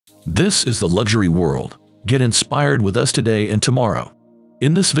This is the luxury world. Get inspired with us today and tomorrow.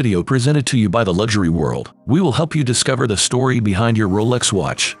 In this video presented to you by the luxury world, we will help you discover the story behind your Rolex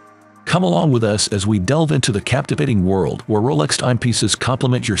watch. Come along with us as we delve into the captivating world where Rolex timepieces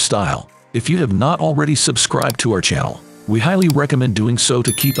complement your style. If you have not already subscribed to our channel, we highly recommend doing so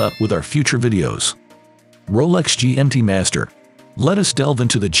to keep up with our future videos. Rolex GMT Master. Let us delve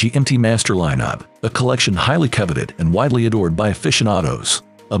into the GMT Master lineup, a collection highly coveted and widely adored by aficionados.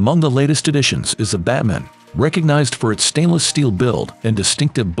 Among the latest additions is the Batman, recognized for its stainless steel build and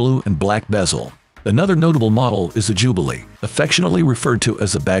distinctive blue and black bezel. Another notable model is the Jubilee, affectionately referred to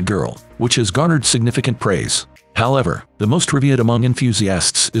as the Bad Girl, which has garnered significant praise. However, the most revered among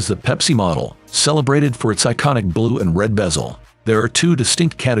enthusiasts is the Pepsi model, celebrated for its iconic blue and red bezel. There are two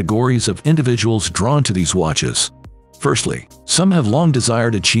distinct categories of individuals drawn to these watches. Firstly, some have long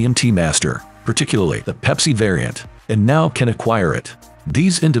desired a GMT Master, particularly the Pepsi variant, and now can acquire it.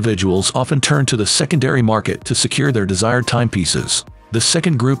 These individuals often turn to the secondary market to secure their desired timepieces. The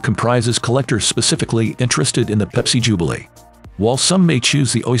second group comprises collectors specifically interested in the Pepsi Jubilee. While some may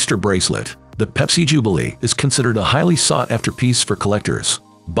choose the Oyster bracelet, the Pepsi Jubilee is considered a highly sought-after piece for collectors.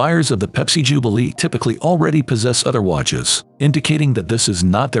 Buyers of the Pepsi Jubilee typically already possess other watches, indicating that this is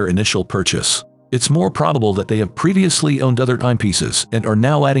not their initial purchase. It's more probable that they have previously owned other timepieces and are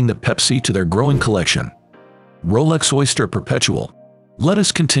now adding the Pepsi to their growing collection. Rolex Oyster Perpetual. Let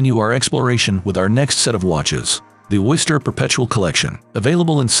us continue our exploration with our next set of watches, the Oyster Perpetual Collection,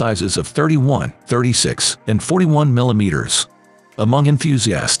 available in sizes of 31, 36, and 41 millimeters. Among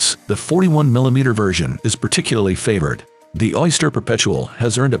enthusiasts, the 41 millimeter version is particularly favored. The Oyster Perpetual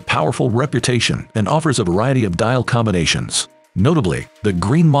has earned a powerful reputation and offers a variety of dial combinations. Notably, the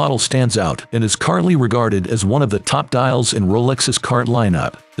green model stands out and is currently regarded as one of the top dials in Rolex's current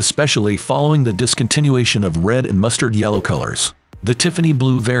lineup, especially following the discontinuation of red and mustard yellow colors. The Tiffany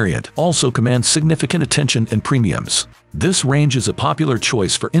blue variant also commands significant attention and premiums. This range is a popular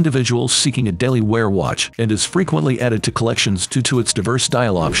choice for individuals seeking a daily wear watch and is frequently added to collections due to its diverse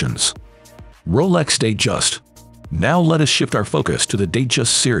dial options. Rolex Datejust. Now let us shift our focus to the Datejust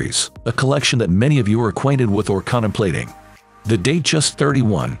series, a collection that many of you are acquainted with or contemplating. The Datejust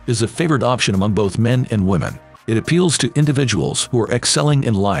 31 is a favored option among both men and women. It appeals to individuals who are excelling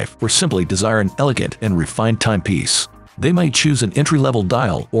in life or simply desire an elegant and refined timepiece. They might choose an entry-level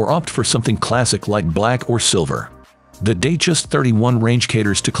dial or opt for something classic like black or silver. The Datejust 31 range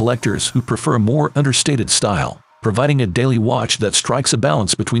caters to collectors who prefer a more understated style, providing a daily watch that strikes a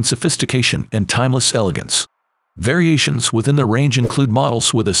balance between sophistication and timeless elegance. Variations within the range include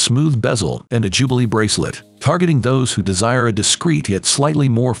models with a smooth bezel and a Jubilee bracelet, targeting those who desire a discreet yet slightly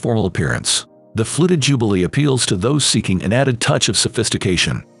more formal appearance. The fluted Jubilee appeals to those seeking an added touch of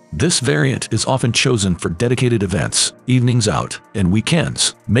sophistication. This variant is often chosen for dedicated events, evenings out, and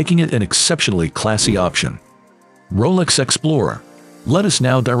weekends, making it an exceptionally classy option. Rolex Explorer. Let us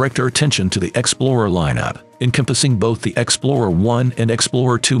now direct our attention to the Explorer lineup, encompassing both the Explorer 1 and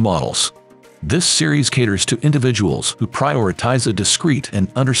Explorer 2 models. This series caters to individuals who prioritize the discreet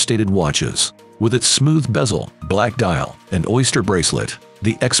and understated watches. With its smooth bezel, black dial, and Oyster bracelet,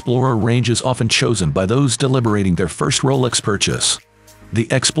 the Explorer range is often chosen by those deliberating their first Rolex purchase. The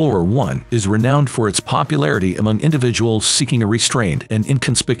Explorer 1 is renowned for its popularity among individuals seeking a restrained and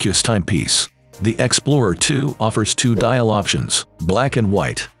inconspicuous timepiece. The Explorer 2 offers two dial options, black and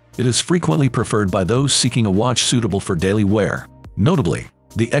white. It is frequently preferred by those seeking a watch suitable for daily wear. Notably,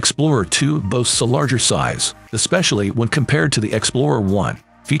 the Explorer 2 boasts a larger size, especially when compared to the Explorer 1,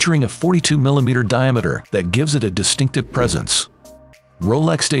 featuring a 42 millimeter diameter that gives it a distinctive presence.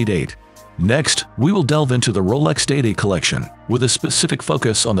 Rolex Day-Date. Next, we will delve into the Rolex Day-Date collection, with a specific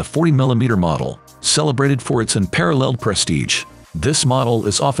focus on the 40 millimeter model, celebrated for its unparalleled prestige. This model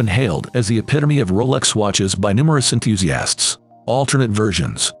is often hailed as the epitome of Rolex watches by numerous enthusiasts. Alternate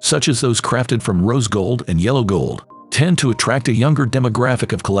versions, such as those crafted from rose gold and yellow gold, tend to attract a younger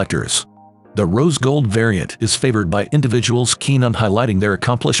demographic of collectors. The rose gold variant is favored by individuals keen on highlighting their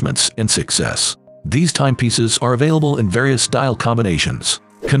accomplishments and success. These timepieces are available in various dial combinations.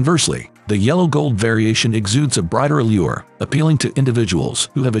 Conversely, the yellow gold variation exudes a brighter allure, appealing to individuals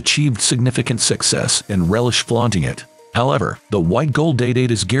who have achieved significant success and relish flaunting it. However, the white gold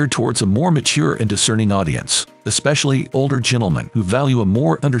Day-Date is geared towards a more mature and discerning audience, especially older gentlemen who value a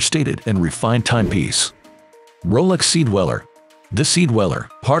more understated and refined timepiece. Rolex Sea Dweller. The Sea Dweller,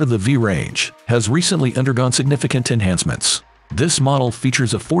 part of the V range, has recently undergone significant enhancements. This model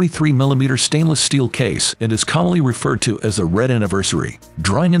features a 43 millimeter stainless steel case and is commonly referred to as the Red Anniversary,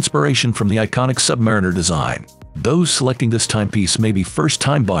 drawing inspiration from the iconic submariner design. Those selecting this timepiece may be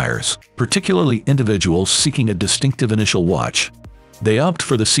first-time buyers, particularly individuals seeking a distinctive initial watch. They opt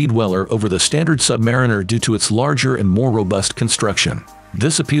for the Sea Dweller over the standard submariner due to its larger and more robust construction.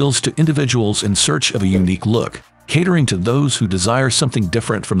 This appeals to individuals in search of a unique look, catering to those who desire something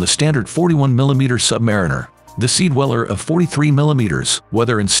different from the standard 41mm submariner. The Sea Dweller of 43mm,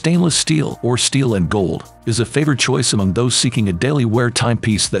 whether in stainless steel or steel and gold, is a favored choice among those seeking a daily wear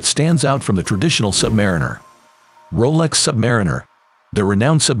timepiece that stands out from the traditional submariner. Rolex Submariner. The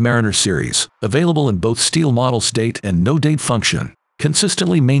renowned Submariner series, available in both steel models date and no-date function,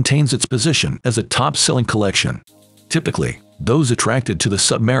 consistently maintains its position as a top-selling collection. Typically, those attracted to the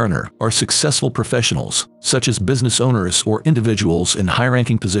Submariner are successful professionals, such as business owners or individuals in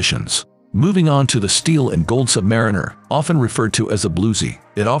high-ranking positions. Moving on to the steel and gold Submariner, often referred to as a bluesy,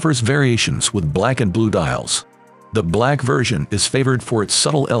 it offers variations with black and blue dials. The black version is favored for its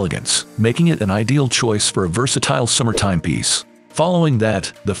subtle elegance, making it an ideal choice for a versatile summer timepiece. Following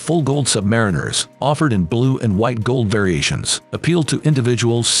that, the full gold Submariners, offered in blue and white gold variations, appeal to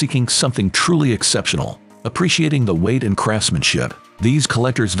individuals seeking something truly exceptional. Appreciating the weight and craftsmanship, these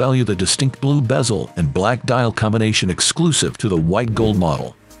collectors value the distinct blue bezel and black dial combination exclusive to the white gold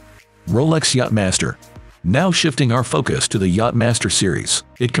model. Rolex Yachtmaster. Now shifting our focus to the Yachtmaster series,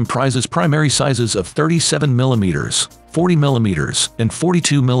 it comprises primary sizes of 37mm, 40mm, and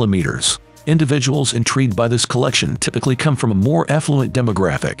 42mm. Individuals intrigued by this collection typically come from a more affluent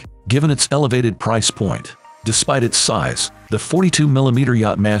demographic, given its elevated price point. Despite its size, the 42mm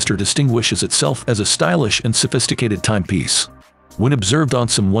Yachtmaster distinguishes itself as a stylish and sophisticated timepiece. When observed on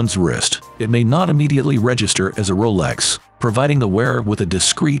someone's wrist, it may not immediately register as a Rolex, providing the wearer with a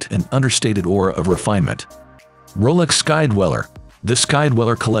discreet and understated aura of refinement. Rolex Sky Dweller. The Sky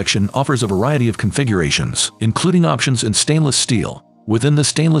Dweller collection offers a variety of configurations, including options in stainless steel. Within the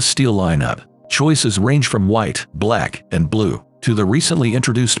stainless steel lineup, choices range from white, black, and blue, to the recently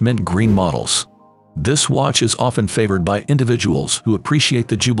introduced mint green models. This watch is often favored by individuals who appreciate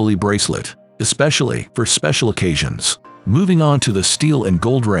the Jubilee bracelet, especially for special occasions. Moving on to the steel and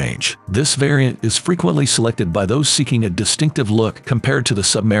gold range, this variant is frequently selected by those seeking a distinctive look compared to the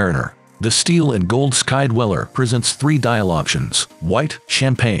Submariner. The steel and gold Sky Dweller presents 3 dial options: white,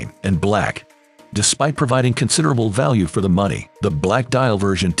 champagne, and black. Despite providing considerable value for the money, the black dial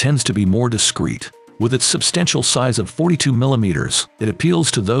version tends to be more discreet. With its substantial size of 42mm, it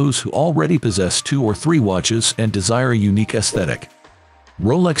appeals to those who already possess 2 or 3 watches and desire a unique aesthetic.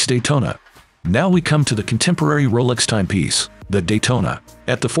 Rolex Daytona. Now we come to the contemporary Rolex timepiece, the Daytona.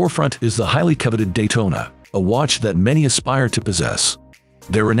 At the forefront is the highly coveted Daytona, a watch that many aspire to possess.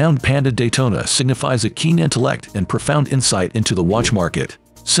 Their renowned Panda Daytona signifies a keen intellect and profound insight into the watch market,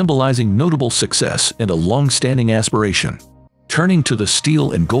 symbolizing notable success and a long-standing aspiration. Turning to the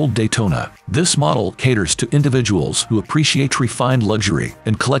steel and gold Daytona, this model caters to individuals who appreciate refined luxury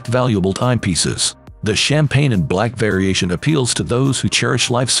and collect valuable timepieces. The champagne and black variation appeals to those who cherish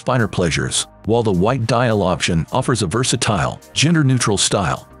life's finer pleasures, while the white dial option offers a versatile, gender-neutral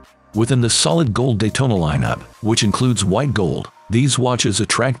style. Within the solid gold Daytona lineup, which includes white gold, these watches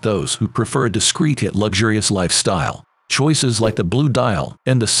attract those who prefer a discreet yet luxurious lifestyle. Choices like the blue dial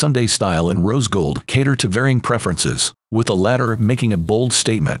and the Sunday style in rose gold cater to varying preferences, with the latter making a bold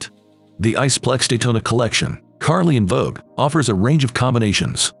statement. The Iceplex Daytona collection, currently in vogue, offers a range of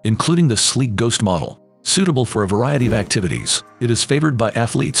combinations, including the sleek Ghost model. Suitable for a variety of activities, it is favored by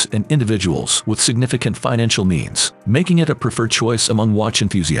athletes and individuals with significant financial means, making it a preferred choice among watch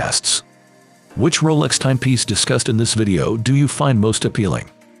enthusiasts. Which Rolex timepiece discussed in this video do you find most appealing?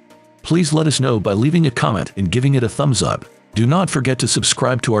 Please let us know by leaving a comment and giving it a thumbs up. Do not forget to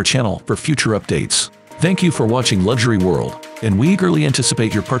subscribe to our channel for future updates. Thank you for watching Luxury World, and we eagerly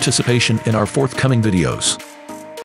anticipate your participation in our forthcoming videos.